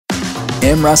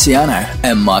Em Rusciano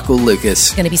and Michael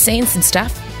Lucas. Going to be seeing some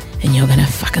stuff and you're going to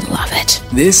fucking love it.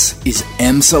 This is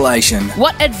Emsolation.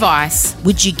 What advice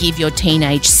would you give your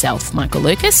teenage self, Michael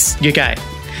Lucas? You're gay.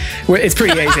 Well, it's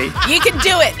pretty easy. You can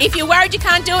do it. If you're worried you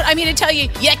can't do it, I'm here to tell you,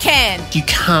 you can. You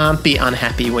can't be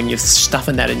unhappy when you're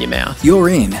stuffing that in your mouth. You're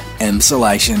in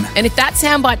Emsolation. And if that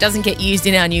soundbite doesn't get used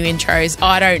in our new intros,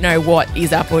 I don't know what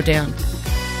is up or down.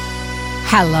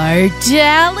 Hello,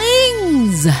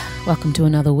 darlings. Welcome to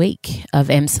another week of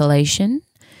Emsolation.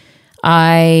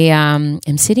 I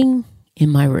am sitting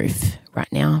in my roof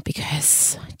right now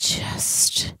because I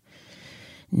just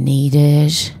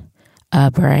needed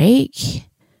a break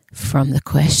from the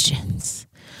questions.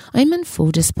 I'm on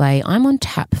full display. I'm on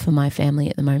tap for my family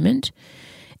at the moment.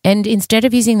 And instead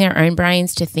of using their own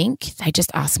brains to think, they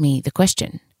just ask me the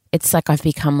question. It's like I've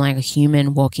become like a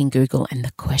human walking Google and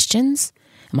the questions.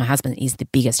 And my husband is the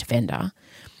biggest offender.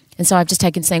 And so I've just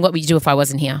taken saying, what would you do if I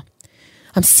wasn't here?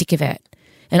 I'm sick of it.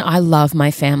 And I love my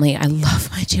family. I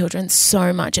love my children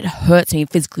so much. It hurts me. It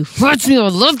physically hurts me. I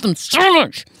love them so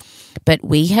much. But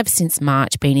we have since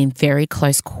March been in very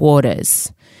close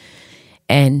quarters.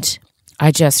 And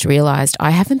I just realised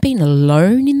I haven't been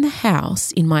alone in the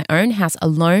house, in my own house,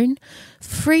 alone,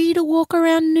 free to walk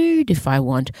around nude if I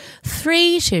want,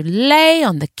 free to lay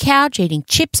on the couch eating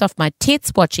chips off my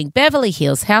tits, watching Beverly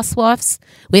Hills Housewives,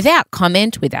 without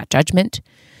comment, without judgment.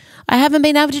 I haven't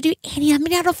been able to do any. I haven't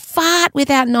been able to fart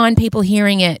without 9 people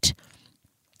hearing it.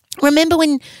 Remember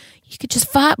when you could just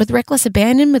fart with reckless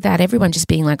abandon without everyone just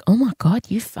being like, oh my God,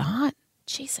 you fart?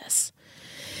 Jesus.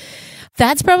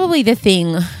 That's probably the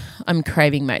thing I'm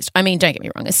craving most. I mean, don't get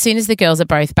me wrong. As soon as the girls are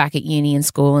both back at uni and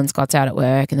school and Scott's out at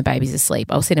work and the baby's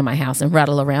asleep, I'll sit in my house and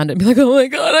rattle around and be like, oh my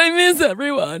God, I miss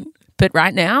everyone. But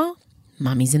right now,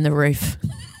 mummy's in the roof.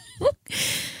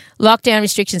 Lockdown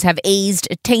restrictions have eased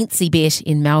a teensy bit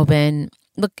in Melbourne.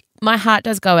 Look, my heart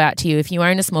does go out to you. If you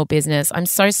own a small business, I'm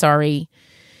so sorry.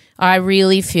 I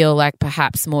really feel like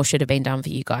perhaps more should have been done for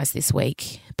you guys this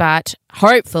week. But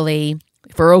hopefully,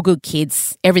 if we're all good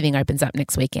kids, everything opens up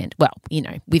next weekend. Well, you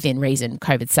know, within reason,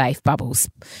 COVID safe, bubbles,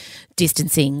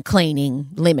 distancing, cleaning,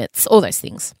 limits, all those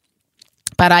things.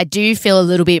 But I do feel a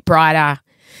little bit brighter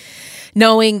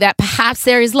knowing that perhaps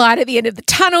there is light at the end of the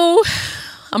tunnel.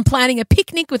 I'm planning a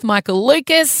picnic with Michael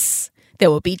Lucas.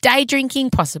 There will be day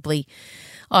drinking, possibly,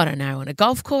 I don't know, on a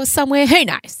golf course somewhere. Who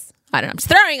knows? I don't know. I'm just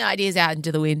throwing ideas out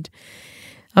into the wind.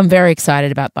 I'm very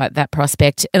excited about that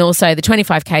prospect. And also the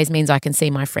 25Ks means I can see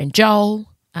my friend Joel.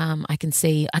 I can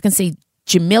see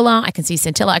Jamila. I can see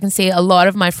Centilla. I can see a lot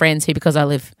of my friends who, because I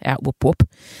live out whoop whoop,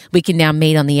 we can now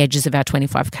meet on the edges of our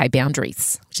 25K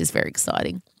boundaries, which is very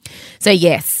exciting. So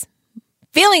yes,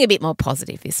 feeling a bit more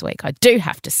positive this week, I do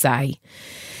have to say.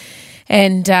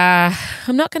 And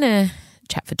I'm not going to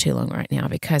chat for too long right now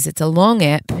because it's a long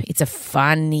ep. It's a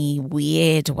funny,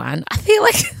 weird one. I feel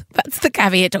like that's the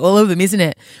caveat to all of them, isn't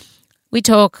it? We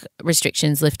talk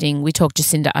restrictions lifting. We talk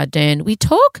Jacinda Ardern. We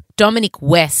talk Dominic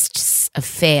West's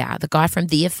affair, the guy from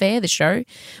The Affair, the show.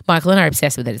 Michael and I are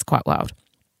obsessed with it. It's quite wild.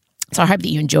 So I hope that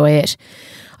you enjoy it.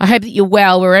 I hope that you're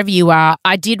well wherever you are.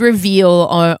 I did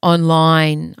reveal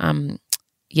online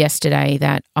yesterday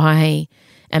that I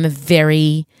am a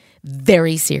very,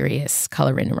 very serious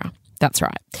colour renderer. That's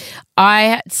right.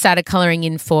 I started colouring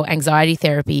in for anxiety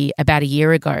therapy about a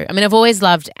year ago. I mean, I've always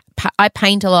loved, I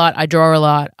paint a lot, I draw a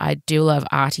lot, I do love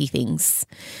arty things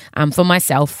for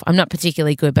myself. I'm not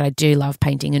particularly good, but I do love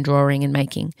painting and drawing and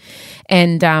making.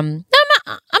 And no,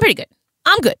 I'm pretty good.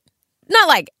 I'm good. Not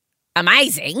like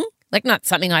amazing, like not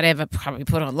something I'd ever probably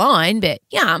put online, but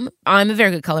yeah, I'm a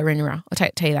very good colour renderer. I'll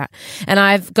tell you that. And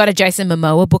I've got a Jason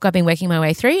Momoa book I've been working my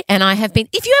way through, and I have been,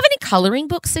 if you have any colouring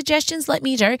book suggestions, let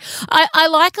me know. I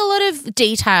like a lot of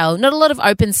detail, not a lot of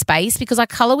open space, because I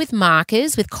colour with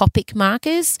markers, with Copic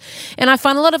markers, and I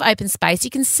find a lot of open space.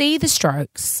 You can see the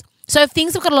strokes. So if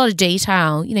things have got a lot of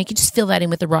detail, you know, you can just fill that in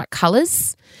with the right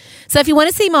colours. So if you want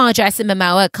to see more Jason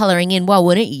Momoa colouring in, well,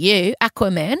 wouldn't you?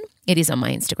 Aquaman, it is on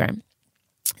my Instagram.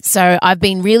 So I've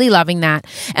been really loving that.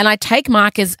 And I take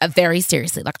markers very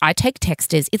seriously. Like I take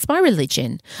texters. It's my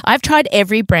religion. I've tried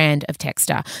every brand of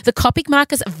texter. The Copic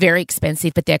markers are very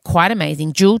expensive, but they're quite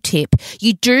amazing. Dual tip.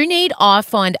 You do need, I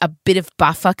find, a bit of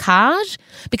buffer card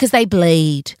because they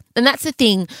bleed. And that's the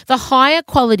thing. The higher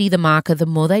quality the marker, the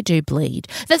more they do bleed.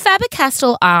 The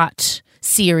Faber-Castell Art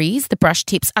series, the brush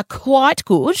tips, are quite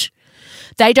good.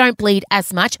 They don't bleed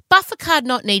as much. Buffer card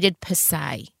not needed per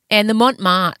se. And the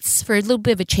Montmartres for a little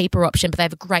bit of a cheaper option, but they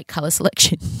have a great colour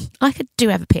selection. I do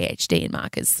have a PhD in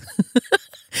markers.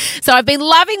 So I've been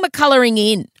loving my colouring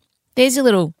in. There's a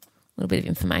little bit of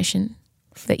information.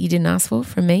 that you didn't ask for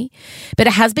from me. But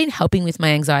it has been helping with my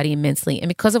anxiety immensely. And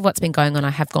because of what's been going on, I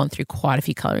have gone through quite a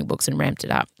few colouring books and ramped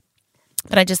it up.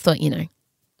 But I just thought,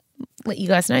 let you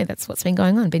guys know that's what's been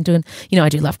going on. Been doing, I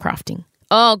do love crafting.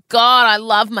 Oh, God, I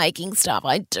love making stuff.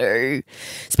 I do.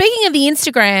 Speaking of the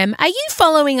Instagram, are you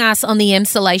following us on the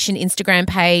Emsolation Instagram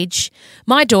page?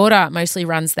 My daughter mostly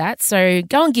runs that, so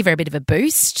go and give her a bit of a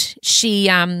boost. She'd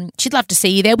love to see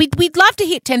you there. We'd love to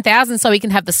hit 10,000 so we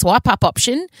can have the swipe up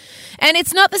option. And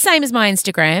it's not the same as my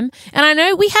Instagram. And I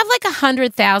know we have like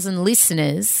 100,000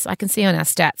 listeners. I can see on our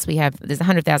stats there's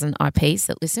 100,000 IPs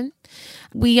that listen.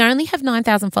 We only have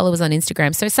 9,000 followers on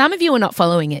Instagram, so some of you are not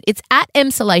following it. It's at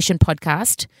Emsolation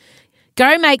Podcast.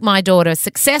 Go make my daughter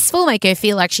successful, make her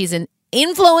feel like she's an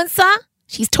influencer.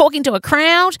 She's talking to a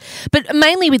crowd. But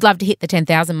mainly we'd love to hit the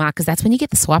 10,000 mark because that's when you get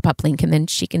the swipe up link and then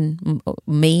she can,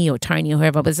 me or Tony or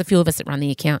whoever, but there's a few of us that run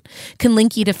the account, can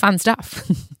link you to fun stuff,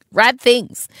 rad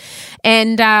things,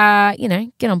 and,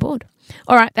 get on board.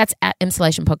 All right, that's at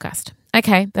Emsolation Podcast.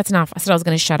 Okay, that's enough. I said I was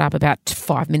going to shut up about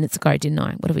 5 minutes ago, didn't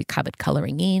I? What have we covered?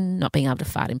 Colouring in, not being able to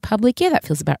fart in public. Yeah, that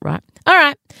feels about right. All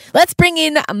right, let's bring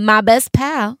in my best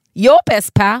pal, your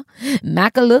best pal,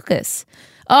 Michael Lucas.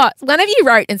 Oh, one of you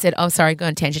wrote and said, oh, sorry, go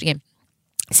on tangent again.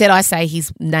 Said I say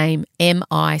his name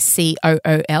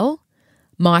Micool,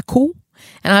 Michael,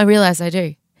 and I realise I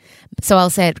do. So I'll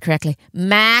say it correctly.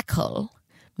 Michael.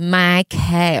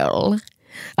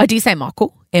 I do say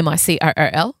Michael,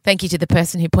 Micool. Thank you to the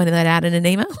person who pointed that out in an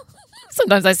email.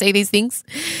 Sometimes I see these things.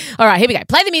 All right, here we go.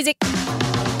 Play the music.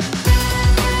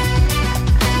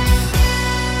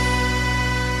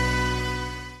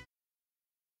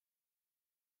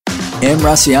 M.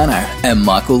 Rusciano and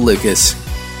Michael Lucas.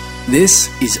 This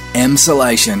is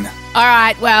Emsolation. All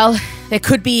right, well, there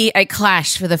could be a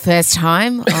clash for the first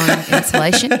time on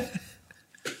Emsolation.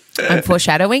 I'm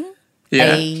foreshadowing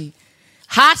a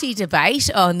hearty debate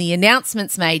on the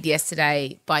announcements made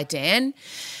yesterday by Dan.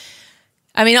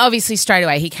 I mean, obviously straight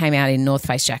away he came out in North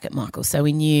Face jacket, Michael, so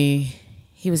we knew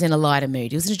he was in a lighter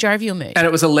mood. He was in a jovial mood. And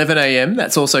it was 11 a.m.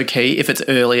 That's also key. If it's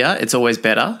earlier, it's always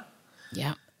better.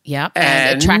 Yep.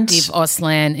 And attractive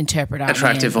Auslan interpreter.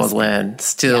 Attractive Auslan,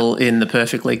 still in the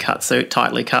perfectly cut suit,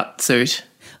 tightly cut suit.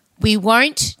 We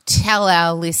won't tell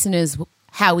our listeners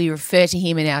how we refer to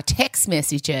him in our text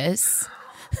messages.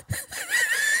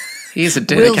 He's a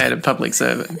dedicated public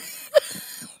servant.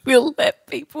 We'll let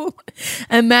people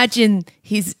imagine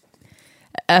his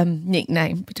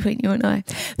nickname between you and I.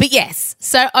 But yes,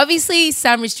 so obviously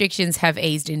some restrictions have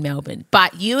eased in Melbourne,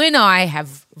 but you and I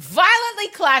have violently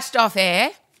clashed off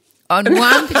air on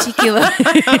one particular...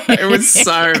 It was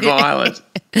so violent.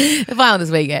 Violent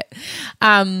as we get.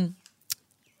 Over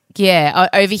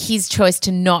his choice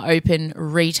to not open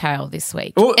retail this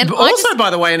week. And also, by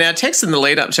the way, in our text in the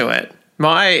lead up to it,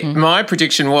 my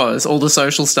prediction was all the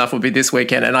social stuff would be this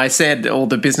weekend, and I said all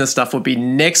the business stuff would be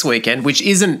next weekend, which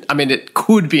isn't, I mean, it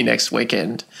could be next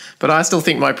weekend, but I still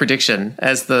think my prediction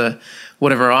as the,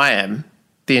 whatever I am,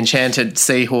 the enchanted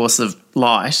seahorse of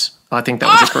light, I think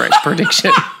that was a correct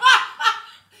prediction.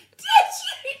 Did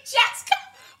you just go?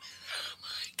 Oh,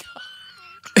 my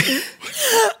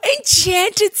God.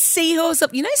 Enchanted seahorse.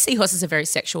 You know, seahorses are very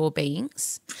sexual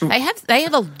beings. They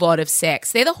have a lot of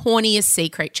sex. They're the horniest sea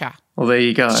creature. Well, there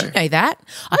you go. Did you know that?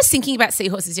 I was thinking about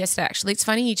seahorses yesterday, actually. It's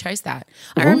funny you chose that.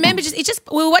 I remember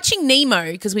we were watching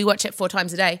Nemo because we watch it 4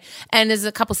 times a day, and there's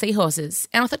a couple seahorses.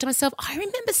 And I thought to myself, I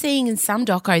remember seeing in some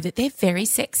doco that they're very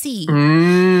sexy.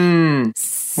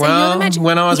 So well,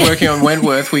 when I was working on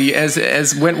Wentworth, we,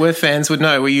 as Wentworth fans would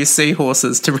know, we used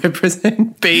seahorses to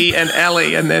represent Bea and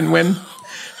Allie, and then when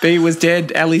Bea was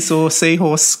dead, Allie saw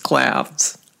seahorse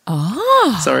clouds.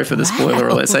 Oh, sorry for the spoiler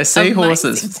alert. So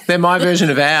seahorses, amazing. They're my version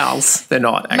of owls. They're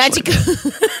not actually.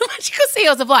 Magical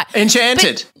seahorse of light.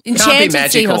 Enchanted. Enchanted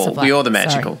can't be magical. You're the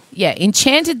magical. Sorry. Yeah, the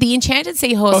enchanted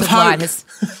seahorse of light has.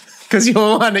 Because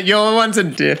your one's a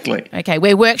deathly. Okay,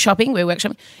 we're workshopping.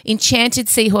 Enchanted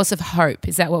seahorse of hope.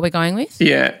 Is that what we're going with?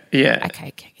 Yeah.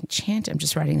 Okay. Enchanted. I'm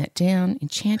just writing that down.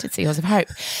 Enchanted seahorse of hope.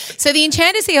 So the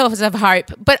enchanted seahorse of hope.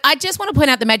 But I just want to point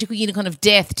out the magical unicorn of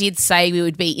death did say we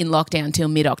would be in lockdown till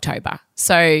mid-October.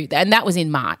 So, and that was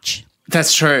in March.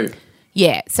 That's true.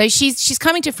 Yeah. So she's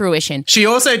coming to fruition. She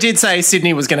also did say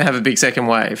Sydney was going to have a big second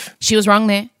wave. She was wrong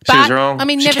there. She was wrong. I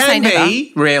mean, she never say never.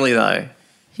 Be, rarely though.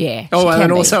 Yeah. Oh,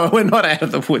 and also we're not out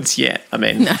of the woods yet. I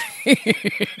mean. No.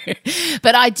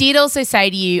 But I did also say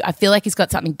to you, I feel like he's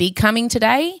got something big coming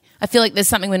today. I feel like there's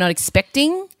something we're not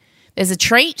expecting. There's a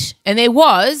treat. And there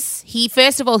was. He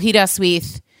first of all hit us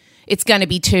with, it's going to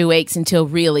be 2 weeks until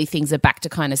really things are back to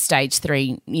kind of stage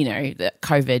 3, the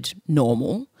COVID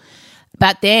normal.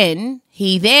 But then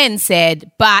He then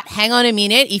said, but hang on a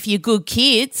minute, if you're good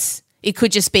kids, it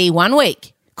could just be 1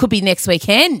 week. Could be next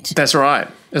weekend. That's right.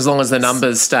 As long as the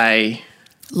numbers stay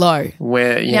low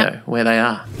where, you know, where they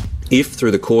are. If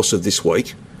through the course of this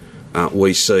week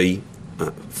we see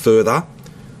further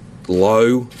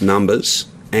low numbers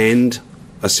and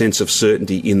a sense of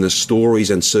certainty in the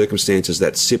stories and circumstances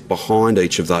that sit behind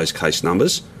each of those case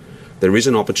numbers, there is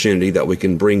an opportunity that we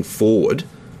can bring forward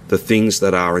the things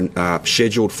that are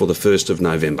scheduled for the 1st of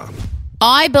November.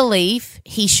 I believe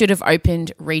he should have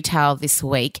opened retail this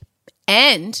week,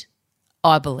 and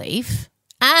I believe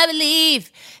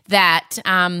that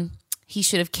he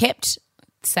should have kept,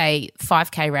 say,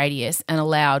 5K radius and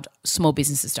allowed small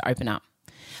businesses to open up.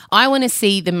 I want to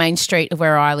see the main street of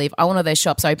where I live. I want all those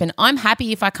shops open. I'm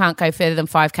happy if I can't go further than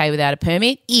 5K without a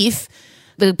permit, if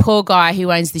the poor guy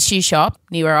who owns the shoe shop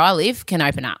near where I live can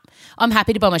open up. I'm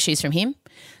happy to buy my shoes from him.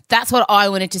 That's what I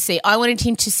wanted to see. I wanted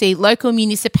him to see local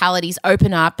municipalities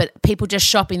open up, but people just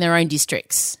shop in their own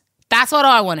districts. That's what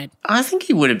I wanted. I think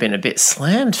he would have been a bit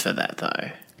slammed for that,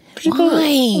 though.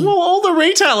 Why? Well, all the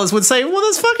retailers would say, well,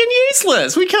 that's fucking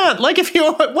useless. We can't. Like,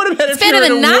 what about if you're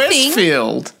in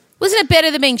Westfield? Wasn't it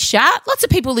better than being shut? Lots of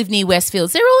people live near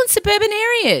Westfields. They're all in suburban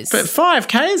areas. But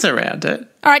 5K's around it.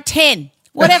 All right, 10.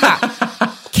 Whatever.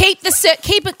 keep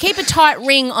a tight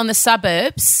ring on the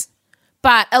suburbs,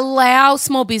 but allow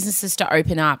small businesses to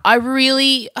open up. I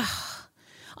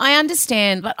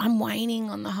understand, but I'm waning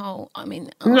on the whole. I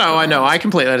know. I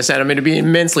completely understand. I mean, it'd be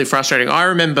immensely frustrating. I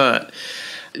remember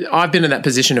I've been in that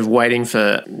position of waiting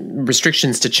for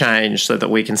restrictions to change so that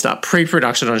we can start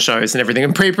pre-production on shows and everything.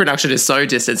 And pre-production is so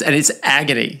distant and it's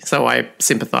agony. So I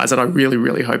sympathise, and I really,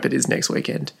 really hope it is next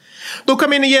weekend. Look, I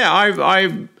mean,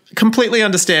 I completely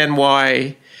understand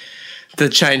why the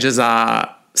changes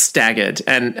are staggered,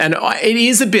 and it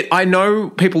is a bit. I know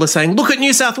people are saying, look at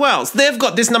New South Wales, they've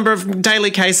got this number of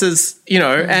daily cases,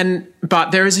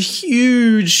 but there is a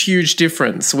huge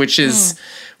difference, which is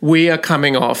we are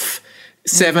coming off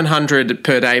 700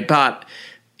 per day, but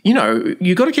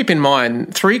you got to keep in mind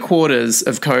 3/4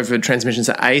 of COVID transmissions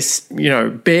are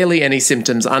barely any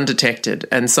symptoms, undetected,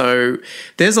 and so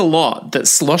there's a lot that's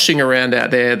sloshing around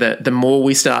out there that the more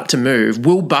we start to move,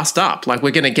 will bust up. Like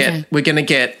we're going to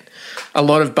get a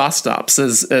lot of bust ups a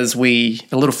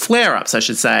little flare ups, I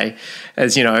should say,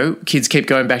 as kids keep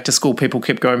going back to school, people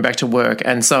keep going back to work.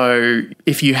 And so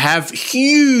if you have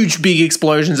huge, big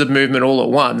explosions of movement all at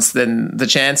once, then the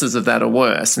chances of that are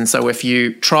worse. And so if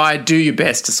you do your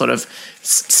best to sort of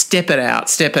step it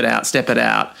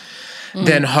out,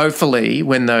 then hopefully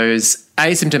when those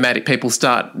asymptomatic people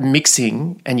start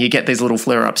mixing and you get these little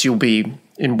flare ups, you'll be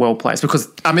in well placed. Because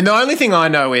I mean, the only thing I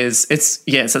know is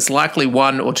it's likely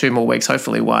 1 or 2 more weeks,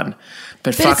 hopefully 1.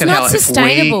 But fucking hell, if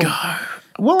we go.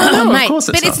 Well, no, mate, of course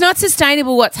it's not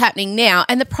sustainable what's happening now.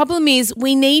 And the problem is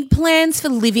we need plans for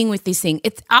living with this thing.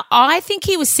 I think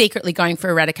he was secretly going for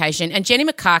eradication, and Jenny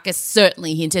McCarkis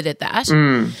certainly hinted at that.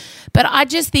 But I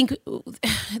just think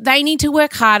they need to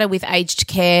work harder with aged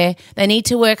care. They need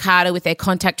to work harder with their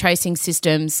contact tracing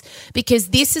systems, because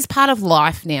this is part of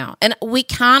life now. And we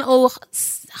can't all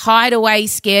hide away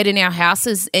scared in our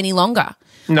houses any longer.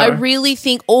 No. I really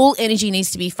think all energy needs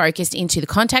to be focused into the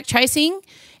contact tracing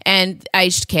and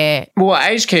aged care. Well,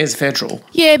 aged care is federal.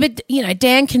 Yeah, but,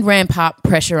 Dan can ramp up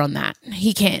pressure on that.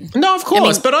 He can. No, of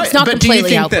course. But do you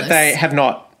think that they have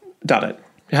not done it?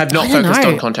 Have not focused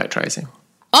on contact tracing?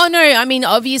 Oh, no. I mean,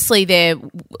 obviously they're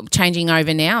changing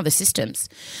over now, the systems.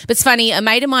 But it's funny, a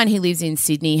mate of mine who lives in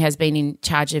Sydney has been in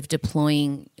charge of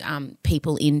deploying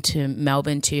people into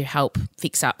Melbourne to help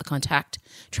fix up the contact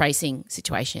tracing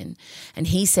situation. And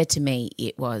he said to me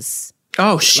it was...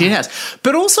 Oh, shit has.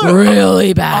 But also...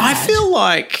 really bad. I feel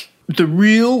like the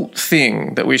real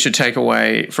thing that we should take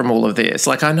away from all of this,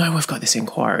 like I know we've got this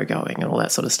inquiry going and all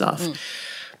that sort of stuff,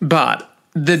 but...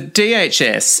 the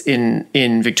DHS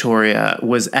in Victoria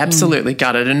was absolutely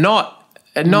gutted, and not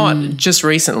just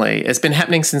recently. It's been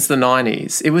happening since the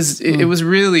 90s. It was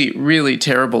really, really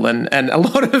terrible, and a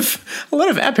lot of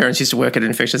our parents used to work at an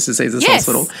infectious diseases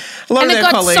hospital. A lot of their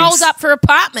colleagues got sold up for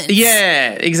apartments.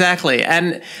 Yeah, exactly.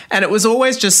 And it was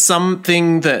always just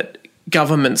something that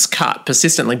governments cut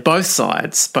persistently, both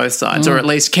sides, or at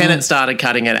least Kennett started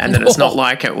cutting it, and then it's not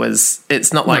like it was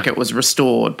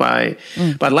restored by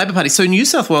the Labor Party. So New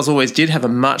South Wales always did have a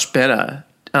much better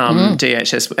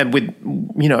DHS, and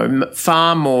with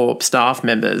far more staff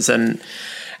members and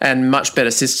much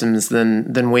better systems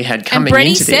than we had coming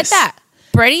into this.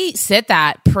 Brady said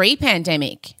that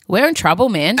pre-pandemic. We're in trouble,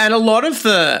 man. And a lot of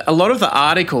the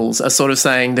articles are sort of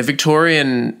saying the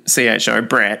Victorian CHO,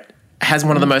 Brett, has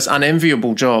one of the most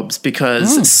unenviable jobs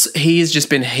because he has just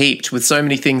been heaped with so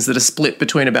many things that are split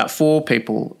between about 4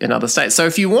 people in other states. So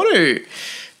if you want to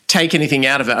take anything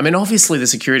out of it, I mean, obviously the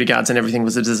security guards and everything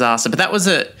was a disaster, but that was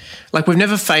we've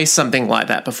never faced something like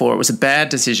that before. It was a bad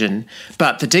decision.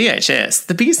 But the DHS,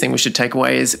 the biggest thing we should take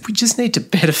away is we just need to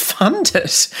better fund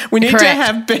it. We need to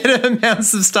have better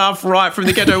amounts of staff right from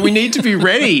the get-go. We need to be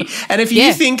ready. And if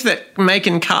you think that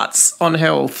making cuts on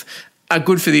health are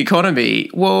good for the economy,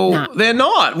 well, they're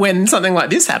not. When something like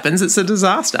this happens, it's a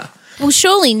disaster. Well,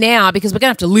 surely now, because we're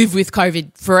going to have to live with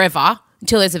COVID forever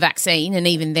until there's a vaccine, and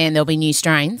even then there'll be new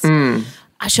strains.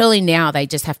 Surely now they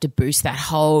just have to boost that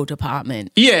whole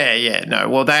department. Yeah. No,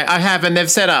 well, they've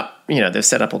set up, they've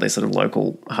set up all these sort of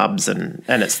local hubs and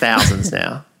it's thousands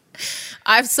now.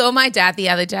 I saw my dad the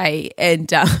other day and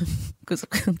because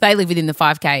they live within the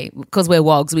 5K, because we're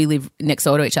wogs, we live next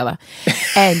door to each other.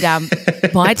 And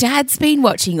my dad's been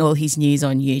watching all his news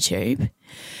on YouTube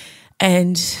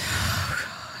and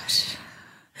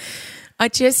I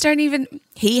just don't even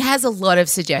 – he has a lot of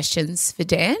suggestions for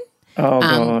Dan. Oh,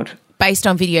 God. Based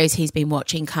on videos he's been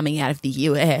watching coming out of the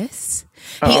US.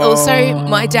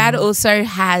 My dad also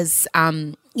has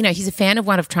he's a fan of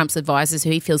one of Trump's advisors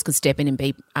who he feels could step in and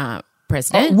be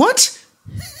president. What?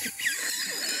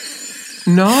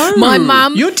 No. My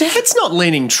mum – your dad's not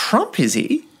leaning Trump, is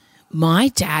he? My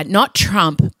dad – not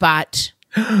Trump, but –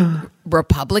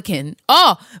 Republican.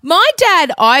 Oh, my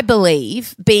dad, I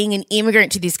believe, being an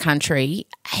immigrant to this country,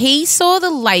 he saw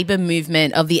the Labor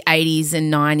movement of the 80s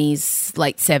and 90s,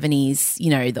 late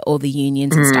 70s, all the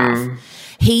unions and stuff.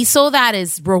 He saw that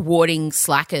as rewarding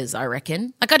slackers, I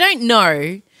reckon. Like, I don't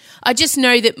know. I just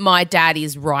know that my dad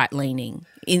is right-leaning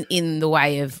in the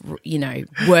way of,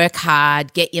 work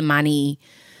hard, get your money,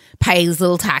 pay as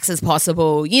little tax as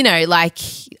possible, like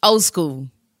old school.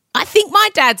 I think my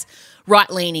dad's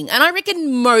right-leaning. And I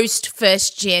reckon most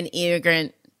first-gen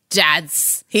immigrant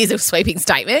dads, here's a sweeping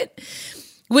statement,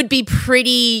 would be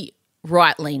pretty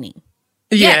right-leaning.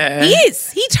 Yeah, he is.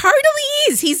 He totally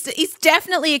is. He's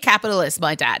definitely a capitalist,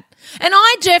 my dad. And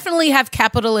I definitely have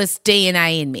capitalist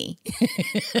DNA in me.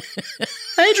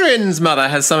 Adrian's mother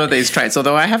has some of these traits,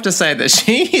 although I have to say that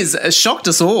she has shocked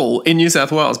us all in New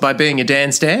South Wales by being a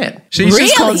Dan stan. She's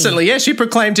just constantly, she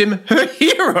proclaimed him her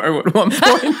hero at one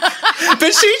point.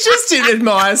 But she just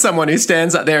admires someone who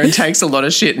stands up there and takes a lot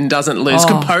of shit and doesn't lose.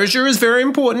 Composure is very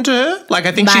important to her. Like,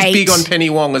 I think she's big on Penny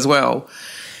Wong as well.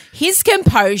 His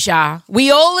composure,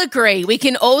 we all agree, we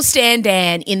can all stand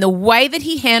Dan in the way that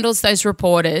he handles those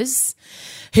reporters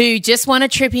who just want to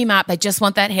trip him up. They just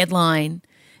want that headline.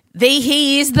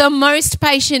 He is the most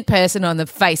patient person on the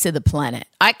face of the planet.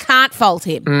 I can't fault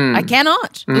him. I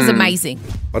cannot. He's amazing.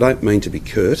 I don't mean to be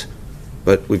curt,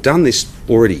 but we've done this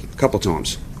already a couple of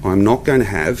times. I'm not going to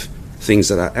have things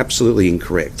that are absolutely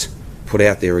incorrect put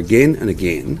out there again and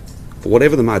again. For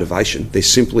whatever the motivation, they're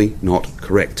simply not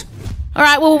correct. All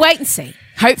right, well, we'll wait and see.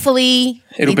 Hopefully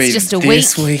it'll be just a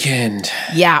this week. Weekend.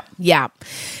 Yeah.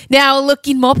 Now, look,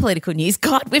 in more political news,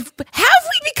 God, how have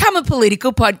we become a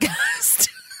political podcast?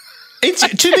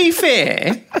 To be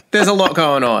fair, there's a lot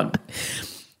going on.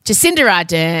 Jacinda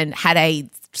Ardern had a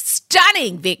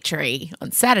stunning victory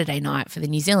on Saturday night for the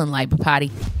New Zealand Labor Party.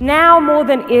 Now more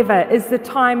than ever is the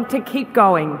time to keep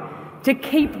going, to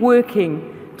keep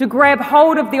working, to grab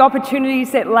hold of the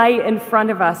opportunities that lay in front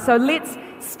of us. So let's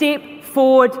step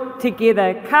forward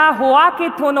together. Ka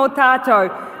hoake tono tātou.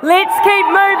 Let's keep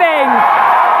moving.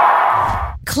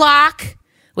 Clark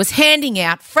was handing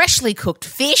out freshly cooked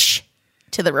fish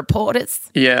to the reporters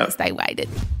as they waited.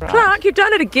 Clark, you've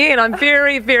done it again. I'm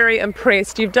very, very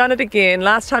impressed. You've done it again.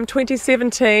 Last time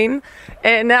 2017,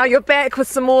 and now you're back with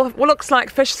some more, what looks like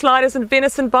fish sliders and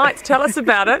venison bites. Tell us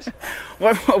about it.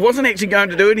 Well, I wasn't actually going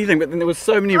to do anything, but then there were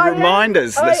so many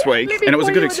reminders this week, and it was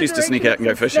a good excuse to sneak out and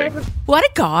go fishing. What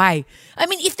a guy. I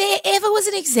mean, if there ever was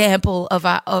an example of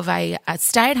a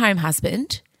stay-at-home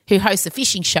husband who hosts a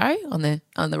fishing show on the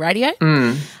radio,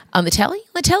 on the telly.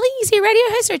 Is he a radio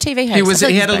host or a TV host?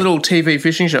 He had a little TV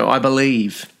fishing show, I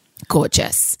believe.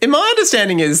 Gorgeous. And my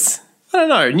understanding is, I don't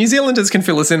know, New Zealanders can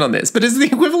fill us in on this, but is the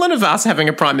equivalent of us having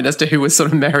a Prime Minister who was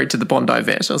sort of married to the Bondi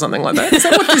vet or something like that? Is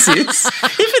that what this is?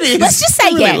 If it is, let's just say I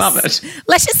really yes. love it.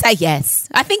 Let's just say yes.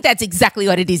 I think that's exactly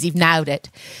what it is. You've nailed it.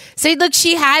 So look,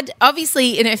 she had,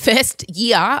 obviously in her first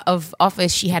year of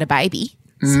office, she had a baby.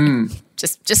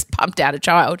 Just pumped out a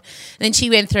child. And then she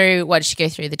went through, what did she go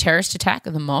through? The terrorist attack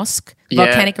of the mosque,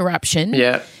 volcanic eruption,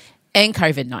 and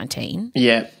COVID-19.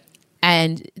 Yeah.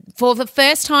 And for the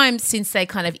first time since they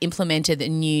kind of implemented the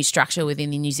new structure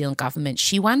within the New Zealand government,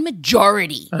 she won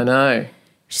majority. I know.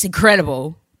 She's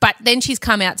incredible. But then she's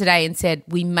come out today and said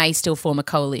we may still form a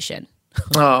coalition.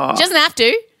 Oh. She doesn't have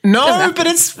to. No, but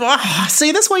it's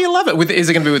see, that's why you love it. Is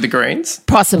it going to be with the Greens?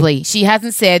 Possibly. She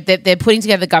hasn't said that they're putting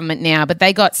together the government now, but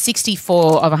they got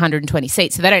 64 of 120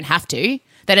 seats, so they don't have to.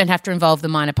 They don't have to involve the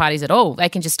minor parties at all. They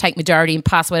can just take majority and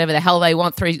pass whatever the hell they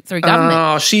want through government.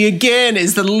 Oh, she again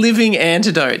is the living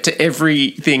antidote to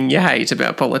everything you hate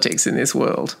about politics in this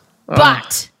world.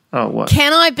 But what?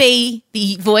 Can I be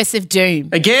the voice of doom?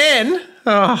 Again?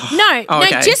 Oh.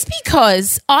 No, just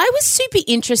because I was super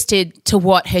interested to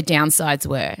what her downsides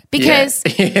were. Because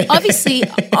obviously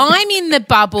I'm in the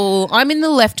bubble, I'm in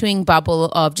the left-wing bubble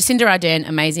of Jacinda Ardern,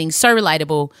 amazing, so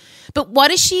relatable. But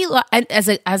what is she like as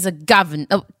a govern?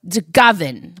 To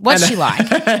govern, what's she like?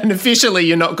 And officially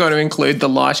you're not going to include the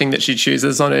lighting that she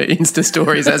chooses on her Insta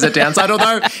stories as a downside,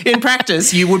 although in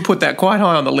practice you would put that quite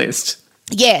high on the list.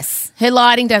 Yes, her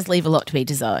lighting does leave a lot to be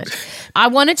desired. I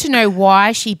wanted to know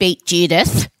why she beat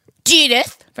Judith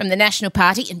from the National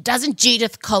Party, and doesn't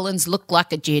Judith Collins look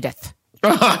like a Judith?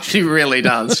 Oh, she really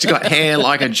does. She's got hair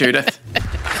like a Judith.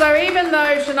 So even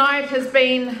though tonight has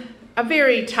been a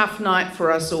very tough night for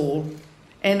us all,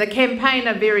 and the campaign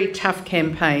a very tough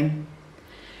campaign,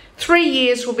 3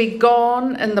 years will be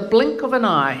gone in the blink of an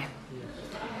eye.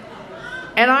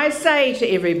 And I say to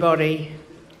everybody,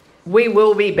 we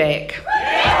will be back.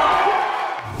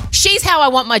 She's how I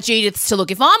want my Judiths to look.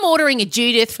 If I'm ordering a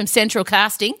Judith from Central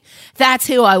Casting, that's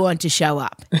who I want to show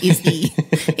up, is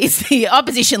the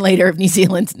opposition leader of New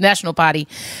Zealand's National Party.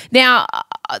 Now,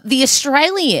 The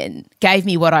Australian gave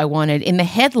me what I wanted in the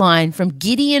headline from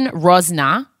Gideon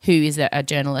Rosner, who is a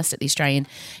journalist at The Australian.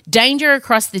 Danger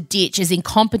across the ditch as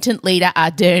incompetent leader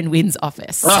Ardern wins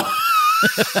office.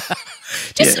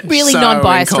 Just really so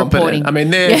non-biased reporting. I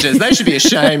mean, they should be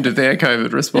ashamed of their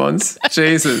COVID response.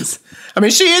 Jesus. I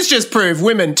mean, she has just proved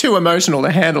women too emotional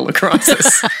to handle a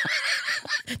crisis.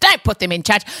 Don't put them in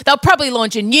charge. They'll probably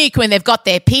launch a nuke when they've got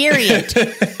their period.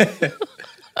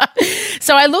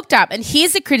 So I looked up, and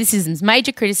here's the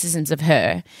major criticisms of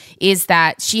her, is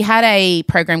that she had a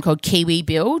program called Kiwi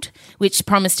Build, which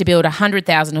promised to build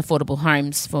 100,000 affordable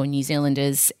homes for New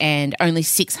Zealanders, and only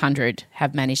 600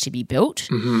 have managed to be built.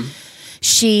 Mm-hmm.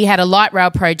 She had a light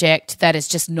rail project that is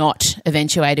just not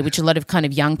eventuated, which a lot of kind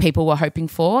of young people were hoping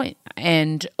for.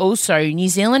 And also New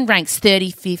Zealand ranks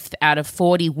 35th out of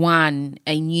 41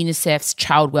 in UNICEF's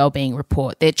child wellbeing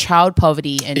report. Their child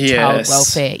poverty and child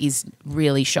welfare is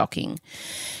really shocking.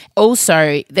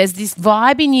 Also, there's this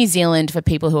vibe in New Zealand for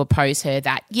people who oppose her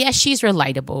that, yes, she's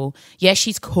relatable, yes,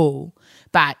 she's cool,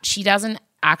 but she doesn't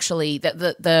actually,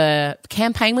 the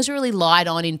campaign was really lied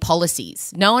on in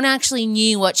policies. No one actually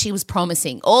knew what she was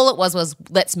promising. All it was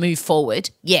let's move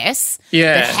forward. Yes.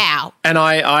 Yeah. But how? And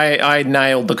I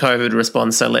nailed the COVID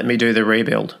response, so let me do the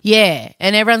rebuild. Yeah.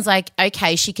 And everyone's like,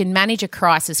 okay, she can manage a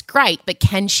crisis, great, but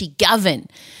can she govern?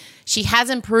 She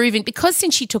hasn't proven, because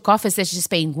since she took office, there's just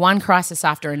been one crisis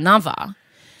after another.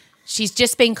 She's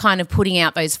just been kind of putting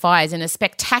out those fires in a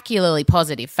spectacularly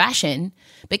positive fashion.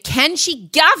 But can she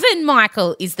govern,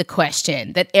 Michael, is the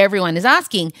question that everyone is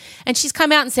asking. And she's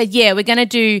come out and said, yeah, we're going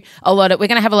to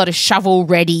have a lot of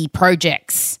shovel-ready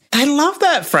projects. They love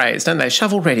that phrase, don't they?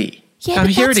 Shovel-ready. Yeah, I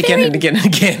hear it again and again and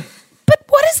again. But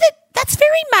what is it? That's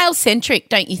very male-centric,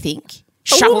 don't you think?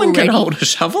 A woman can hold a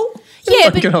shovel?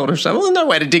 Yeah, but can hold a shovel. There's no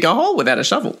way to dig a hole without a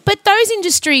shovel. But those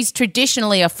industries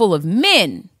traditionally are full of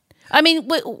men. I mean,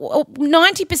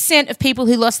 90% of people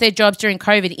who lost their jobs during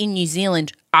COVID in New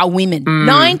Zealand are women.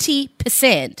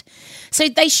 90%. So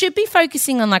they should be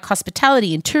focusing on like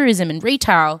hospitality and tourism and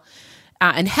retail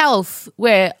and health,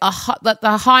 where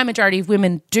the high majority of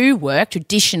women do work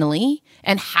traditionally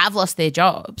and have lost their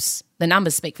jobs. The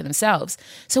numbers speak for themselves.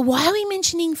 So why are we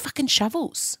mentioning fucking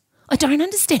shovels? I don't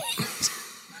understand.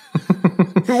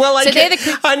 Well,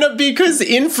 I know, because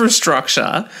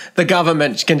infrastructure, the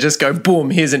government can just go, boom,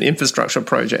 here's an infrastructure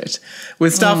project.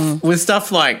 With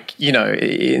stuff like, you know,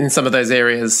 in some of those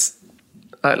areas,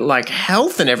 like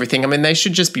health and everything, I mean, they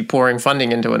should just be pouring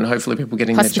funding into it, and hopefully people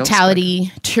getting their jobs.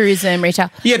 Hospitality, tourism, retail.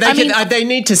 Yeah, they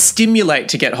need to stimulate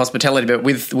to get hospitality, but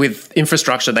with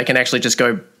infrastructure, they can actually just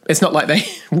go. It's not like they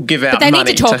will give out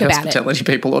money to hospitality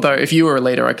people. Although, if you were a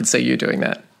leader, I could see you doing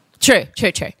that. True.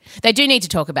 They do need to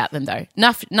talk about them, though.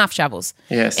 Enough shovels.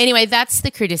 Yes. Anyway, that's the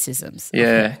criticisms.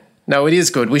 Yeah. No, it is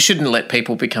good. We shouldn't let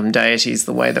people become deities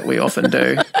the way that we often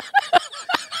do.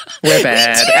 We're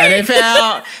bad. And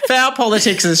if our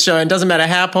politics is shown, doesn't matter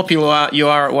how popular you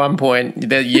are at one point,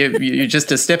 that you're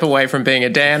just a step away from being a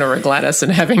Dan or a Gladys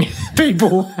and having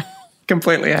people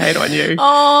completely hate on you.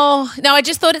 Oh, no, I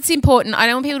just thought it's important. I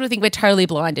don't want people to think we're totally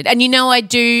blinded. And, you know, I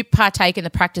do partake in the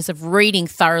practice of reading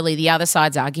thoroughly the other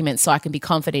side's arguments so I can be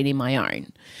confident in my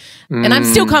own. And I'm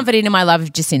still confident in my love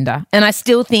of Jacinda. And I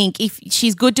still think if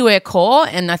she's good to her core,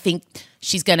 and I think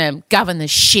she's going to govern the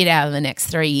shit out of the next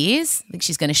 3 years. I think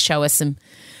she's going to show us some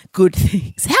good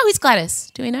things. How is Gladys?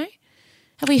 Do we know?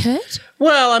 Have we heard?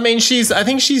 Well, I mean, she's had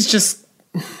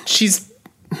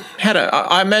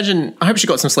I hope she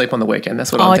got some sleep on the weekend.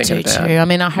 That's what I'm thinking about. I do too. I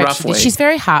mean, I hope she did. She's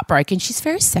very heartbroken. She's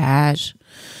very sad.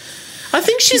 I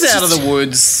think she's out of the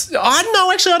woods. I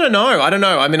don't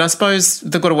know. I mean, I suppose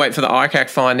they've got to wait for the ICAC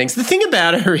findings. The thing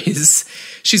about her is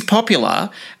she's popular,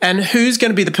 and who's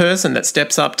going to be the person that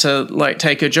steps up to like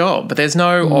take her job? But there's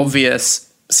no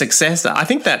obvious successor. I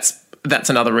think that's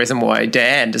another reason why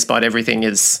Dan, despite everything,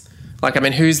 is like, I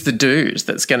mean, who's the dude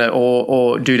that's going to,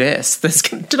 or dudess that's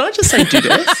going to, did I just say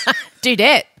dudess?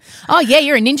 Dudette. Oh, yeah,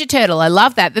 you're a Ninja Turtle. I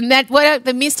love that. And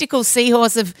the mystical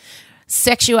seahorse of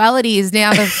sexuality is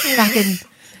now the fucking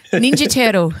Ninja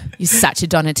Turtle. You're such a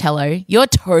Donatello. You're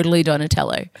totally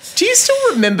Donatello. Do you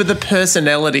still remember the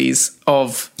personalities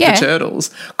of the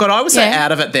turtles? God, I was so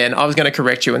out of it then. I was going to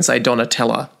correct you and say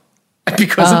Donatella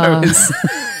because I was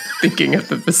thinking of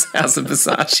the House of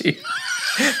Versace.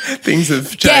 Things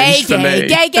have changed for me.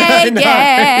 Gay.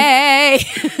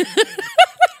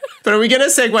 But are we going to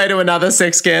segue to another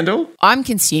sex scandal? I'm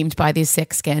consumed by this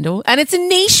sex scandal, and it's a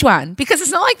niche one because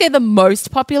it's not like they're the most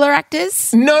popular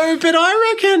actors. No, but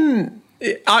I reckon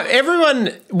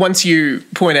everyone, once you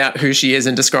point out who she is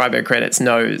and describe her credits,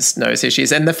 knows who she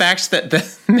is. And the fact that the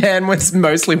man was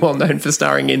mostly well known for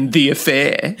starring in The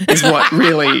Affair is what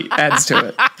really adds to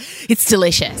it. It's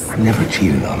delicious. I never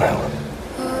cheated on Ellen.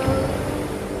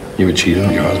 You ever cheated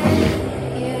on your husband?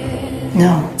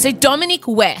 No. So Dominic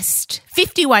West,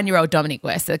 51-year-old Dominic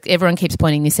West, everyone keeps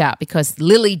pointing this out because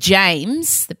Lily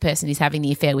James, the person he's having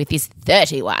the affair with, is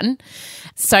 31.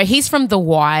 So he's from The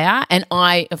Wire, and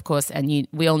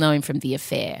we all know him from The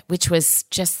Affair, which was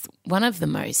just one of the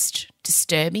most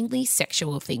disturbingly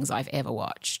sexual things I've ever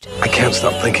watched. I can't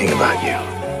stop thinking about you.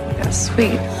 That's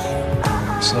sweet.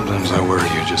 Sometimes I worry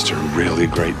you're just a really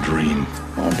great dream.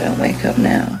 Oh, don't wake up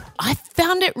now. I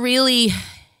found it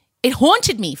it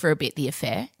haunted me for a bit, The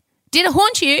Affair. Did it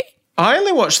haunt you? I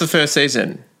only watched the first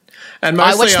season. And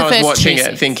mostly I was watching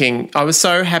it thinking, I was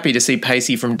so happy to see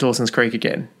Pacey from Dawson's Creek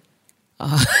again.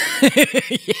 Oh.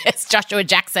 Yes, Joshua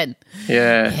Jackson.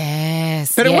 Yeah.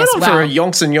 Yes. But it went on for a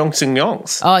yonks and yonks and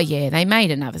yonks. Oh, yeah. They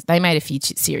made a few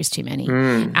series too many.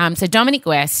 So Dominic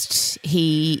West,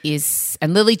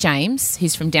 and Lily James,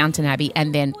 who's from Downton Abbey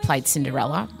and then played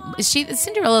Cinderella. Is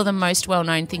Cinderella the most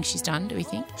well-known thing she's done, do we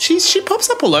think? She pops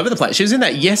up all over the place. She was in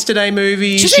that Yesterday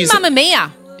movie. She's in Mamma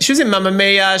Mia. She was in Mamma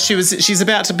Mia. She's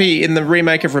about to be in the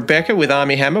remake of Rebecca with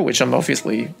Armie Hammer, which I'm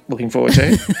obviously looking forward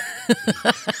to.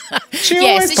 She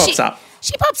always pops up.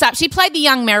 She pops up. She played the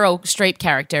young Meryl Streep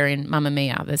character in Mamma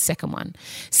Mia, the second one.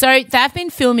 So they've been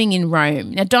filming in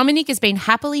Rome. Now, Dominic has been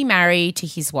happily married to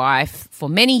his wife for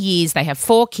many years. They have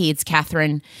 4 kids,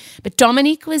 Catherine. But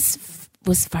Dominic was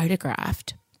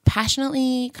photographed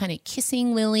passionately kind of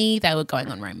kissing Lily. They were going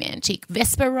on romantic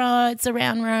Vespa rides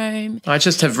around Rome. I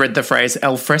just have read the phrase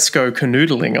al fresco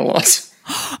canoodling a lot,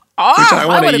 which I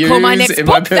want to use in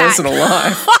my personal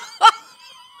life.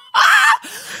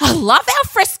 I love al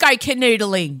fresco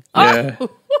canoodling. Yeah.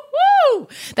 Oh,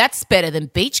 that's better than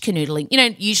beach canoodling. You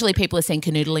know, usually people are saying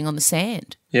canoodling on the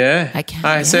sand. Yeah.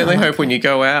 I certainly hope when you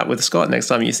go out with Scott next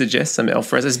time you suggest some al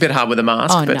fresco. It's a bit hard with a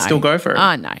mask, but still go for it.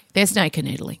 Oh, no. There's no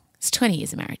canoodling. It's 20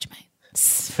 years of marriage, mate.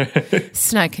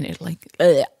 It's no canoodling.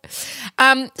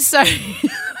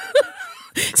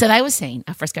 So they were seen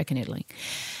al fresco canoodling.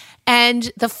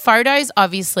 And the photos,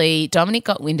 obviously, Dominic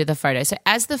got wind of the photos. So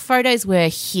as the photos were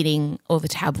hitting all the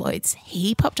tabloids,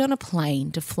 he popped on a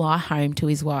plane to fly home to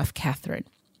his wife, Catherine.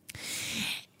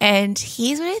 And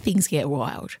here's where things get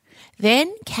wild.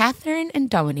 Then Catherine and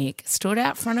Dominic stood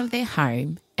out front of their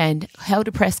home and held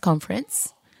a press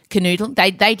conference, canoodling.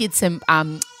 They did some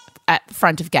at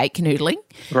front of gate canoodling.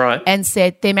 Right. And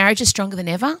said their marriage is stronger than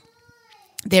ever.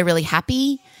 They're really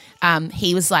happy.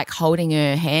 He was like holding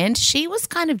her hand. She was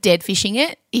kind of dead fishing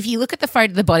it. If you look at the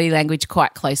photo, the body language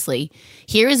quite closely,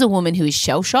 here is a woman who is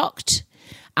shell-shocked,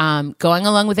 going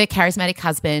along with her charismatic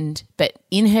husband, but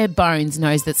in her bones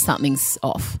knows that something's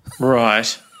off.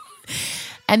 Right.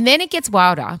 And then it gets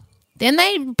wilder. Then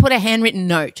they put a handwritten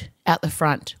note out the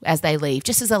front as they leave,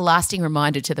 just as a lasting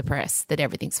reminder to the press that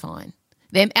everything's fine.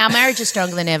 Our marriage is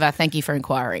stronger than ever. Thank you for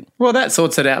inquiring. Well, that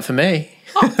sorts it out for me.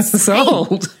 Oh,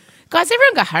 sold. Guys,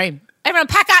 everyone go home. Everyone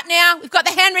pack up now. We've got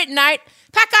the handwritten note.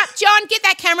 Pack up, John. Get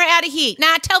that camera out of here.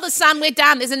 Nah, tell the son we're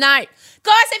done. There's a note.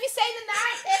 Guys, have you seen the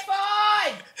note? They're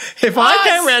fine. If I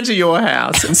came round to your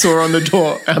house and saw on the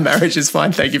door, our marriage is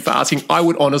fine, thank you for asking, I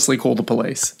would honestly call the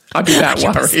police. I'd be that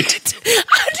 100%. worried.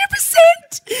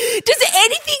 100%. Does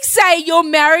anything say your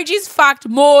marriage is fucked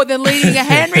more than leaving a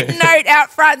handwritten note out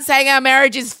front saying our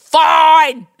marriage is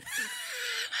fine?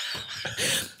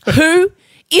 Who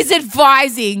is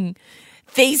advising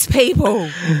these people?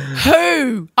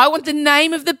 Who? I want the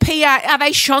name of the PR. Are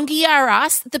they Shongi or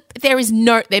us? There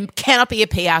cannot be a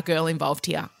PR girl involved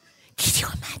here. Can you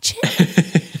imagine?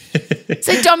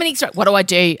 So Dominic's right. What do I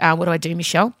do?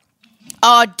 Michelle?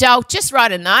 Oh, Dol, just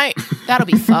write a note. That'll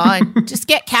be fine. Just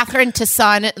get Catherine to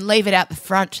sign it and leave it out the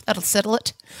front. That'll settle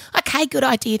it. Okay, good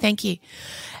idea. Thank you.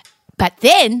 But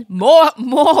then more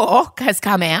has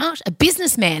come out. A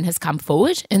businessman has come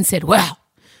forward and said, wow,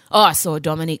 I saw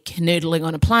Dominic canoodling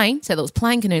on a plane. So there was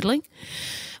plane canoodling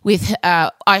with,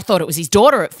 I thought it was his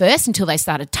daughter at first until they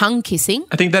started tongue kissing.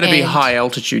 I think that'd be high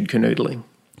altitude canoodling.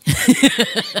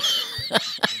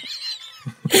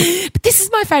 But this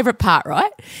is my favourite part,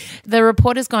 right? The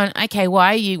reporter's gone, okay,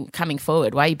 why are you coming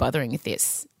forward? Why are you bothering with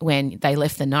this when they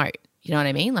left the note? You know what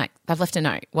I mean? Like, they've left a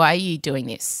note. Why are you doing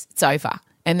this? It's over.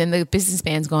 And then the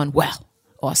businessman's gone, well,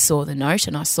 I saw the note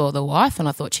and I saw the wife and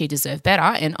I thought she deserved better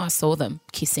and I saw them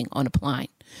kissing on a plane.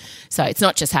 So it's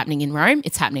not just happening in Rome,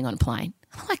 it's happening on a plane.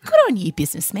 I'm like, good on you,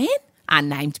 businessman.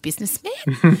 Unnamed businessman.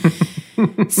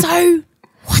 So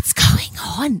what's going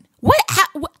on?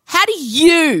 How do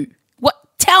you...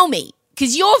 Tell me,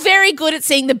 because you're very good at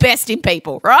seeing the best in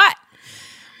people, right?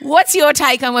 What's your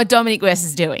take on what Dominic West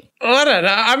is doing? I don't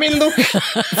know. I mean, look,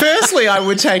 firstly, I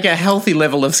would take a healthy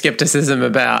level of skepticism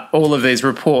about all of these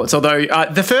reports. Although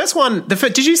the first one,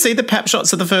 did you see the pap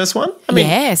shots of the first one? I mean,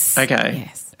 yes. Okay.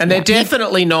 Yes. And they're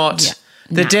definitely not. Yeah.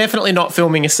 They're definitely not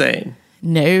filming a scene.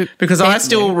 No. Because I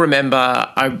still remember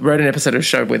I wrote an episode of a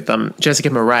show with Jessica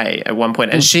Murray at one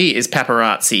point, and she is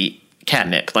paparazzi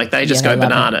catnip. Like, they just go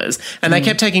bananas. And they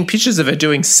kept taking pictures of her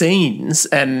doing scenes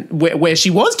and where she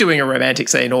was doing a romantic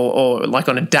scene or like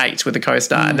on a date with a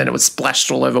co-star and then it was splashed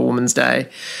all over Woman's Day.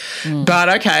 But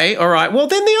okay, all right. Well,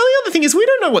 then the only other thing is we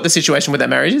don't know what the situation with that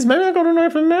marriage is. Maybe I got a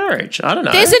note from marriage. I don't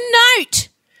know. There's a note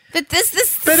that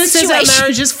this But it says our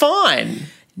marriage is fine.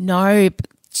 No, but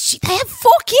they have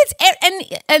 4 kids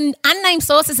and unnamed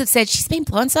sources have said she's been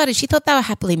blindsided. She thought they were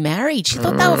happily married. She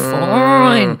thought they were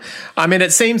fine. I mean,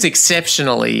 it seems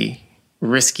exceptionally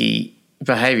risky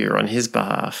behaviour on his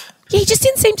behalf. Yeah, he just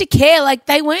didn't seem to care. Like,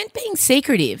 they weren't being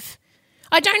secretive.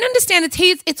 I don't understand.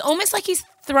 It's almost like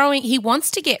he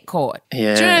wants to get caught.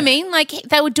 Yeah. Do you know what I mean? Like,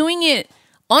 they were doing it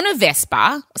on a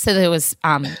Vespa. So there was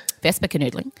Vespa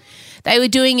canoodling. They were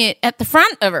doing it at the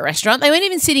front of a restaurant. They weren't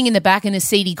even sitting in the back in a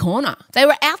seedy corner. They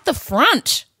were out the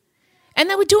front. And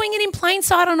they were doing it in plain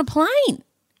sight on a plane.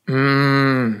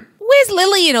 Where's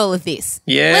Lily in all of this?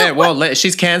 Yeah, well,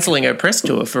 she's cancelling her press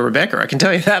tour for Rebecca. I can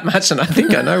tell you that much, and I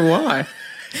think I know why.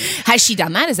 Has she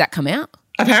done that? Has that come out?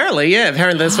 Apparently, yeah.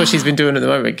 Apparently that's what she's been doing at the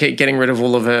moment, getting rid of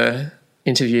all of her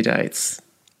interview dates.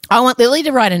 I want Lily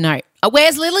to write a note.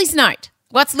 Where's Lily's note?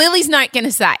 What's Lily's note going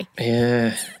to say?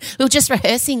 Yeah. We were just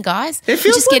rehearsing, guys. It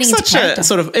feels like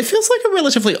it feels like a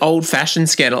relatively old-fashioned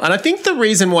scandal. And I think the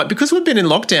reason why, because we've been in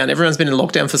lockdown, everyone's been in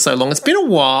lockdown for so long, it's been a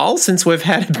while since we've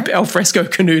had alfresco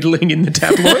canoodling in the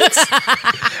tabloids.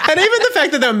 And even the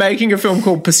fact that they were making a film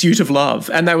called Pursuit of Love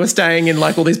and they were staying in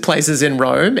like all these places in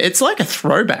Rome, it's like a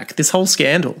throwback, this whole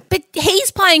scandal. But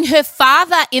he's playing her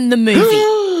father in the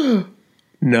movie.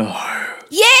 No.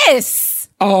 Yes.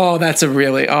 I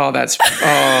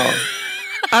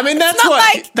mean,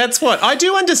 that's what I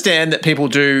do understand that people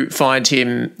do find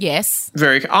him. Yes.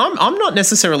 I'm not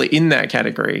necessarily in that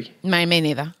category. Me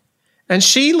neither. And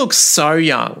she looks so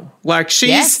young. Like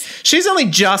she's only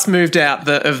just moved out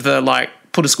of the like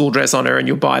put a school dress on her and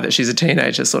you'll buy that she's a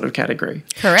teenager sort of category.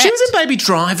 Correct. She was in Baby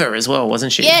Driver as well,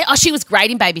 wasn't she? Yeah, she was great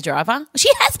in Baby Driver. She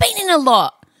has been in a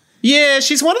lot. Yeah,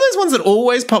 she's one of those ones that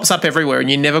always pops up everywhere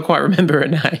and you never quite remember her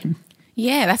name.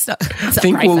 Yeah, that's not I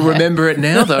think we'll remember it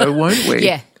now though, won't we?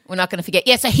 Yeah, we're not going to forget.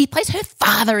 Yeah, so he plays her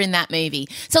father in that movie.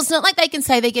 So it's not like they can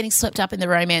say they're getting swept up in the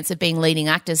romance of being leading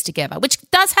actors together, which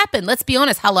does happen. Let's be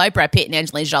honest. Hello, Brad Pitt and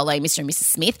Angelina Jolie, Mr. and Mrs.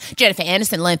 Smith. Jennifer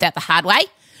Aniston learned that the hard way.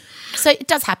 So it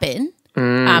does happen.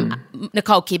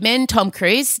 Nicole Kidman, Tom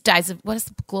Cruise, Days of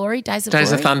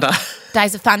Thunder.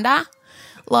 Days of Thunder.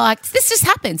 Like, this just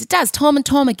happens. It does, time and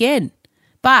time again.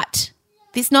 But...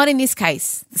 not in this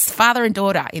case. It's father and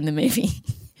daughter in the movie.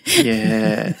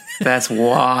 Yeah, that's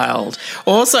wild.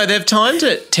 Also, they've timed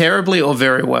it terribly or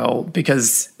very well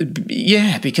because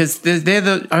they're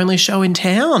the only show in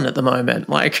town at the moment.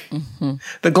 Like,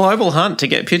 the global hunt to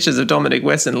get pictures of Dominic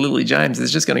West and Lily James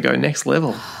is just going to go next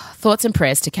level. Thoughts and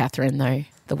prayers to Catherine, though,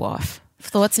 the wife.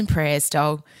 Thoughts and prayers,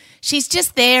 doll. She's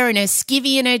just there in her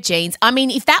skivvy and her jeans. I mean,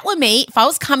 if that were me, if I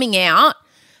was coming out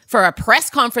for a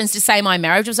press conference to say my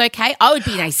marriage was okay, I would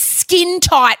be in a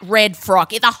skin-tight red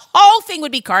frock. The whole thing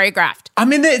would be choreographed. I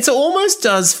mean, it almost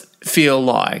does feel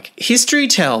like history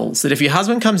tells that if your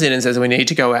husband comes in and says we need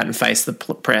to go out and face the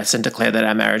press and declare that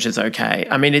our marriage is okay,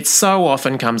 I mean, it so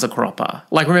often comes a cropper.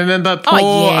 Like, remember,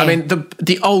 I mean,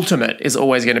 the ultimate is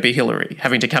always going to be Hillary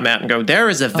having to come out and go, there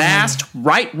is a vast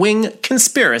right-wing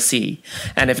conspiracy,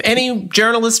 and if any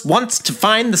journalist wants to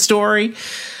find the story,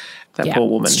 that poor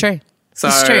woman. It's true. So,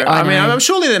 it's true. I mean, I'm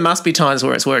surely there must be times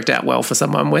where it's worked out well for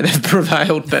someone where they've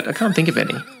prevailed, but I can't think of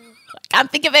any. Can't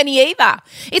think of any either.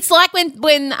 It's like when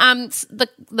in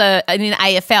AFL,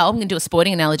 I'm going to do a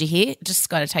sporting analogy here, just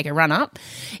got to take a run up.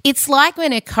 It's like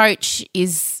when a coach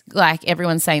is like,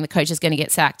 everyone's saying the coach is going to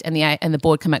get sacked and the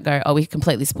board come out and go, oh, we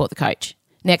completely support the coach.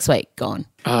 Next week, gone.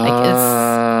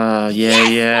 Yeah.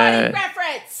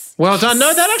 Reference. Well done.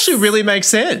 No, that actually really makes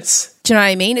sense. Do you know what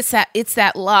I mean?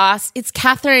 It's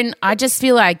Catherine. I just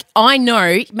feel like I know.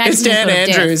 It's Dan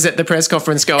Andrews at the press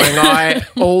conference going,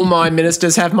 all my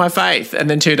ministers have my faith. And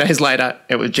then 2 days later,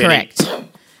 it was Jenny.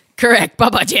 Correct.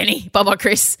 Bye-bye, Jenny. Bye-bye,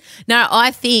 Chris. No, I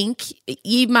think,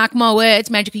 you mark my words,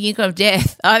 magical unicorn of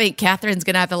death, I think Catherine's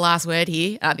going to have the last word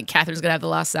here. I think Catherine's going to have the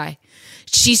last say.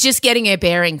 She's just getting her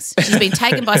bearings. She's been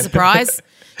taken by surprise.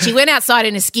 She went outside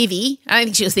in a skivvy. I don't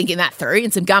think she was thinking that through,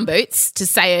 and some gumboots to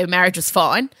say her marriage was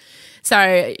fine.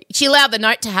 So she allowed the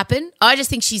note to happen. I just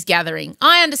think she's gathering.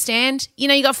 I understand. You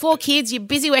know, you got 4 kids, you're a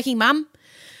busy working mum.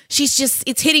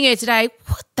 It's hitting her today.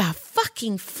 What the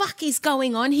fucking fuck is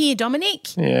going on here,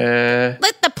 Dominic? Yeah.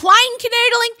 Let the plane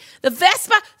canoodling, the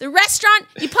Vespa, the restaurant,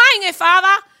 you're playing her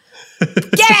father.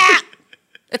 Get out.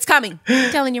 It's coming.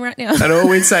 I'm telling you right now. And all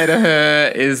we'd say to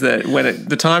her is that when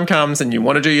the time comes and you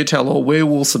want to do your tell-all, we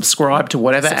will subscribe to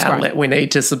whatever outlet we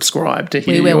need to subscribe to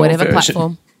hear your whatever version.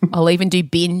 Platform. I'll even do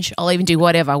binge. I'll even do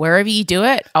whatever. Wherever you do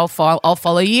it, I'll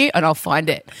follow you and I'll find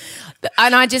it.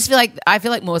 And I just feel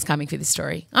like more's coming for this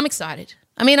story. I'm excited.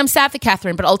 I mean, I'm sad for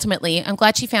Catherine, but ultimately I'm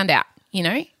glad she found out, you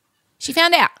know? She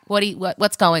found out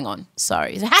what's going on. So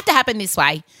it had to happen this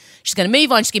way. She's going to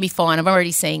move on. She's going to be fine. I'm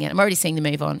already seeing it. I'm already seeing the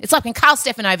move on. It's like when Carl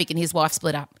Stefanovic and his wife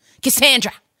split up.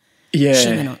 Cassandra. Yeah. She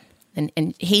went on.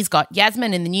 And he's got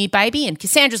Yasmin and the new baby, and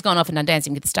Cassandra's gone off and done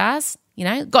Dancing with the Stars, you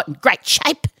know, got in great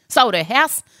shape, sold her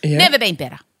house, never been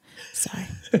better. So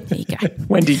there you go.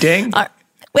 Wendy Dang.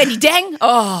 Wendy Dang.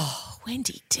 Oh,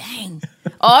 Wendy Dang.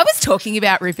 I was talking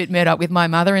about Rupert Murdoch with my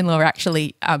mother-in-law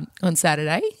actually on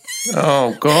Saturday.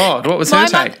 Oh, God. What was her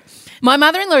take? My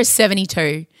mother-in-law is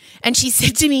 72, and she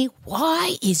said to me,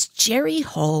 why is Jerry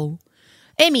Hall,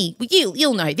 Emmy,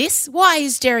 you'll know this, why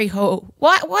is Jerry Hall,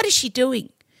 what is she doing?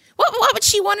 Why would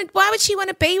she want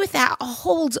to be with that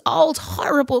old,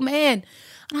 horrible man?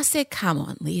 And I said, come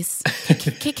on, Liz,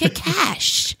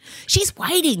 cash. She's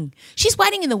waiting. She's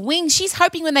waiting in the wings. She's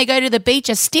hoping when they go to the beach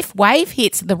a stiff wave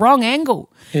hits at the wrong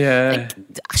angle. Yeah.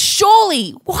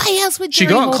 Surely, why else would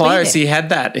Jerry Hall be there? She got close. He had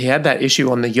that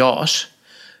issue on the yacht.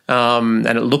 And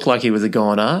it looked like he was a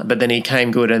goner, but then he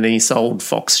came good and then he sold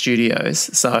Fox Studios.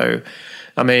 So,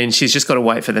 I mean, she's just got to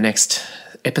wait for the next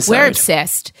episode. We're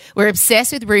obsessed. We're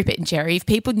obsessed with Rupert and Jerry. If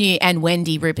people knew, and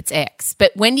Wendy, Rupert's ex.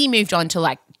 But Wendy moved on to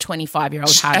like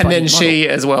 25-year-old hard and then model. She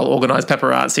as well organised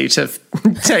paparazzi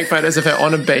to take photos of her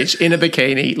on a beach in a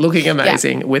bikini looking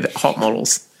amazing with hot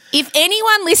models. If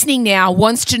anyone listening now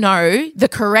wants to know the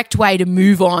correct way to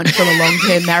move on from a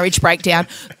long-term marriage breakdown,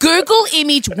 Google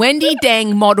image Wendy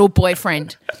Dang model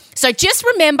boyfriend. So just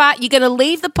remember, you're going to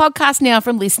leave the podcast now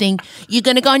from listening. You're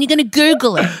going to go and you're going to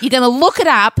Google it. You're going to look it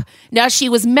up. Now, she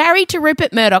was married to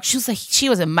Rupert Murdoch. She's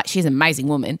an amazing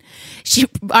woman.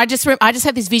 I just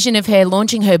have this vision of her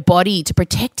launching her body to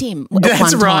protect him.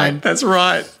 That's right. That's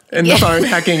right. And the phone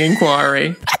hacking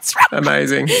inquiry. That's right.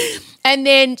 Amazing. And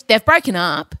then they've broken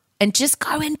up. And just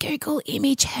go and Google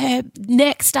image her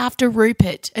next after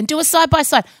Rupert and do a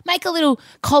side-by-side. Make a little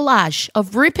collage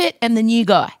of Rupert and the new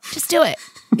guy. Just do it.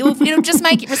 It'll just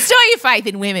make it restore your faith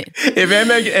in women. If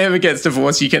Emma ever gets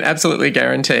divorced, you can absolutely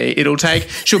guarantee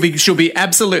she'll be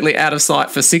absolutely out of sight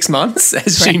for 6 months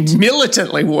as she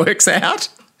militantly works out.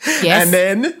 Yes. And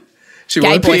then she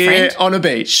will appear on a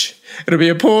beach. It'll be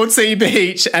a Portsea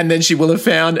beach, and then she will have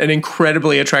found an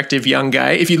incredibly attractive young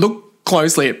gay. If you look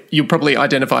closely, you'll probably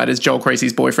identify it as Joel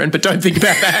Creasy's boyfriend, but don't think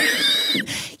about that.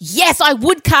 Yes, I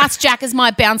would cast Jack as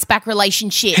my bounce-back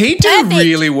relationship. He'd do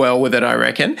really well with it, I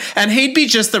reckon. And he'd be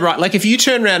just the right... Like, if you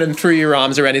turn around and threw your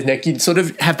arms around his neck, you'd sort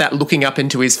of have that looking up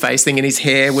into his face thing and his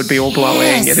hair would be all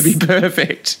blowing. It'd be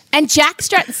perfect. And Jack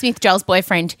Stratton-Smith, Joel's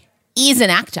boyfriend, is an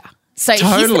actor. So he's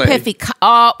Totally. the perfect...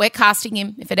 we're casting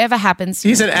him if it ever happens.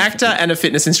 He's an actor and a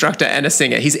fitness instructor and a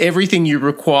singer. He's everything you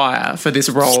require for this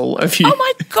role of you. Oh,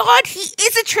 my God, he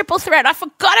is a triple threat. I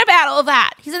forgot about all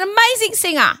that. He's an amazing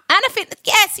singer and a fitness...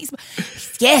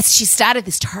 Yes, she started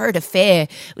this torrid affair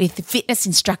with the fitness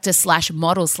instructor /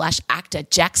 model / actor,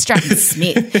 Jack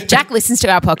Stratton-Smith. Jack listens to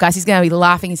our podcast. He's going to be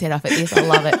laughing his head off at this. I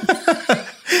love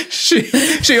it.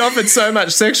 She offered so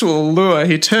much sexual allure,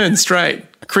 he turned straight.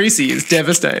 Creasy is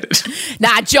devastated.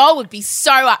 Nah, Joel would be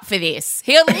so up for this.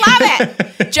 He'll love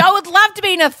it. Joel would love to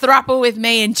be in a throuple with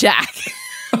me and Jack.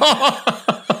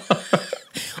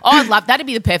 I'd love that'd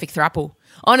be the perfect throuple,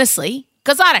 honestly,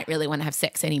 because I don't really want to have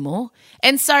sex anymore.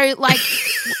 And so, like,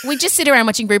 we just sit around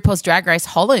watching RuPaul's Drag Race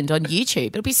Holland on YouTube.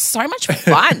 It'll be so much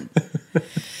fun.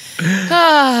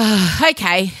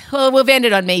 Okay. Well, we've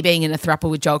ended on me being in a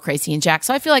throuple with Joel Creasy and Jack,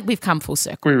 so I feel like we've come full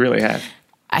circle. We really have.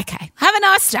 Okay. Have a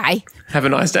nice day. Have a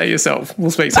nice day yourself.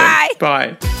 We'll speak soon.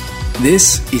 Bye.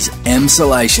 This is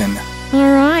Emsolation.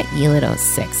 All right, you little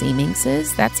sexy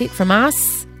minxes. That's it from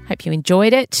us. Hope you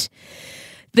enjoyed it.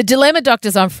 The Dilemma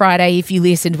Doctors on Friday, if you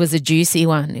listened, was a juicy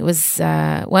one. It was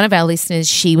one of our listeners.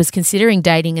 She was considering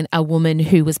dating a woman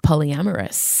who was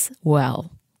polyamorous.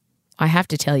 Well, I have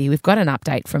to tell you, we've got an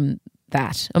update from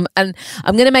that. And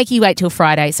I'm going to make you wait till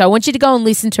Friday. So I want you to go and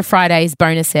listen to Friday's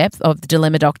bonus ep of the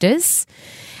Dilemma Doctors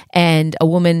and a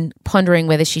woman pondering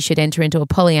whether she should enter into a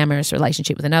polyamorous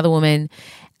relationship with another woman.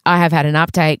 I have had an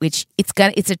update, which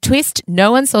it's a twist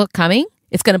no one saw it coming.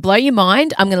 It's going to blow your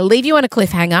mind. I'm going to leave you on a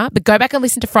cliffhanger, but go back and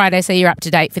listen to Friday so you're up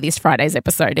to date for this Friday's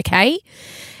episode, okay?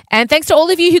 And thanks to all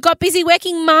of you who got Busy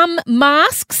Working Mum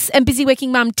masks and Busy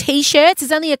Working Mum T-shirts.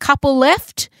 There's only a couple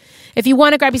left. If you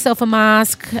want to grab yourself a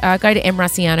mask, go to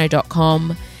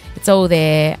mrussiano.com. It's all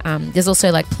there. There's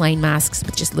also like plain masks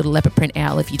with just a little leopard print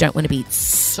owl if you don't want to be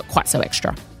quite so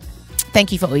extra.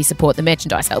 Thank you for all your support. The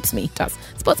merchandise helps me. It does.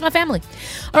 Supports my family.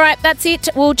 All right, that's it.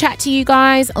 We'll chat to you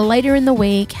guys later in the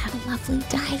week. Have a lovely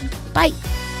day. Bye.